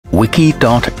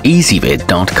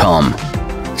wiki.ezvid.com.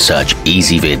 Search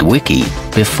Ezvid Wiki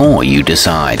before you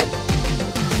decide.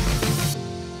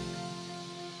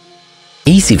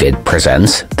 Ezvid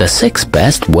presents the 6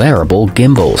 best wearable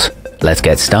gimbals. Let's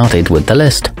get started with the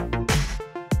list.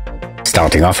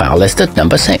 Starting off our list at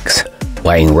number 6.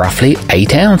 Weighing roughly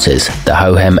 8 ounces, the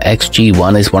hohem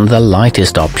XG1 is one of the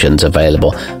lightest options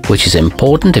available, which is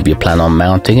important if you plan on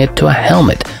mounting it to a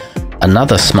helmet.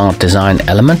 Another smart design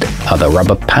element are the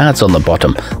rubber pads on the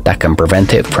bottom that can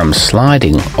prevent it from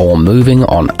sliding or moving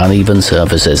on uneven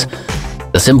surfaces.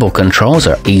 The simple controls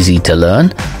are easy to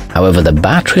learn, however the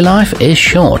battery life is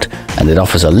short and it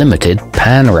offers a limited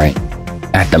pan rate.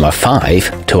 At number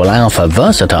 5, to allow for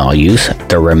versatile use,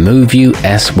 the removu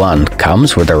S1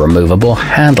 comes with a removable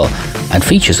handle and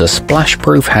features a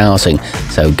splash-proof housing,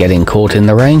 so getting caught in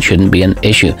the rain shouldn't be an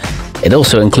issue. It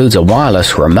also includes a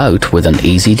wireless remote with an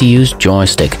easy-to-use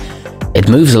joystick. It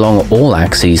moves along all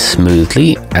axes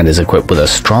smoothly and is equipped with a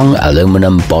strong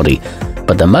aluminum body,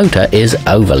 but the motor is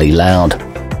overly loud.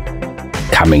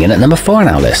 Coming in at number 4 on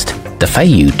our list, the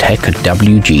feiyutech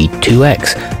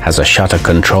WG2X has a shutter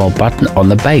control button on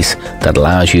the base that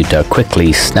allows you to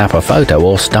quickly snap a photo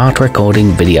or start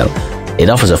recording video. It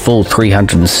offers a full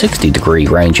 360-degree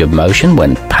range of motion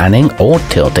when panning or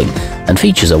tilting and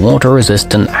features a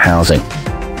water-resistant housing.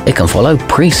 It can follow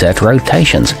preset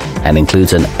rotations and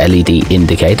includes an LED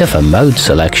indicator for mode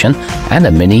selection and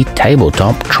a mini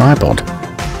tabletop tripod.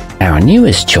 Our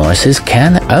newest choices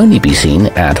can only be seen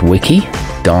at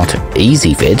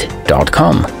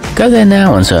wiki.ezvid.com. Go there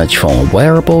now and search for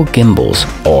wearable gimbals,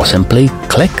 or simply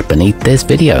click beneath this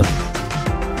video.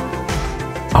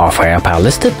 Halfway up our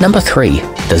list at number 3,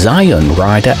 the Zhiyun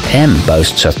Rider M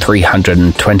boasts a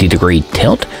 320-degree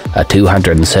tilt, a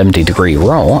 270-degree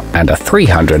roll, and a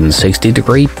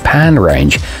 360-degree pan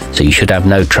range, so you should have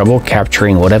no trouble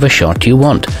capturing whatever shot you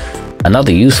want.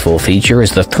 Another useful feature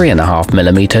is the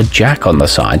 3.5mm jack on the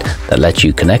side that lets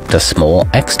you connect a small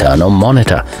external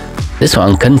monitor. This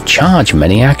one can charge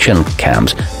many action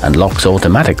cams and locks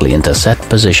automatically into set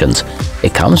positions.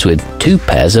 It comes with 2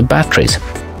 pairs of batteries.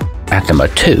 At number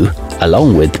 2,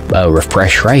 along with a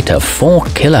refresh rate of 4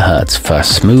 kHz for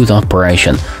smooth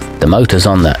operation, the motors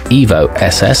on the Evo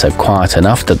SS are quiet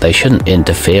enough that they shouldn't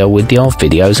interfere with your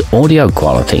video's audio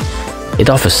quality. It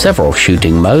offers several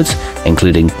shooting modes,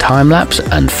 including time-lapse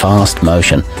and fast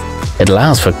motion. It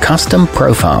allows for custom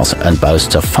profiles and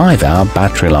boasts a 5-hour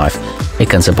battery life. It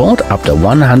can support up to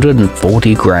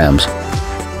 140 grams.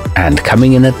 And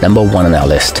coming in at number 1 on our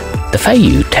list, the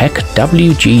feiyutech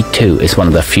WG2 is one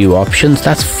of the few options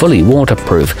that's fully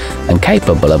waterproof and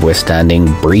capable of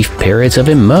withstanding brief periods of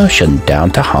immersion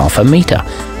down to half a meter.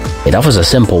 It offers a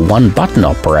simple 1-button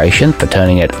operation for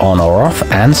turning it on or off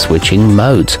and switching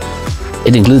modes.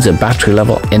 It includes a battery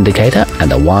level indicator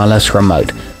and a wireless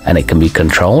remote, and it can be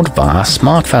controlled via a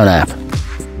smartphone app.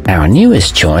 Our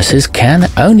newest choices can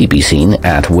only be seen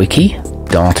at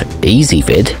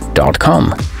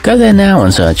wiki.ezvid.com. Go there now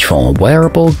and search for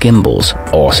wearable gimbals,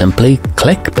 or simply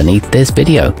click beneath this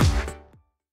video.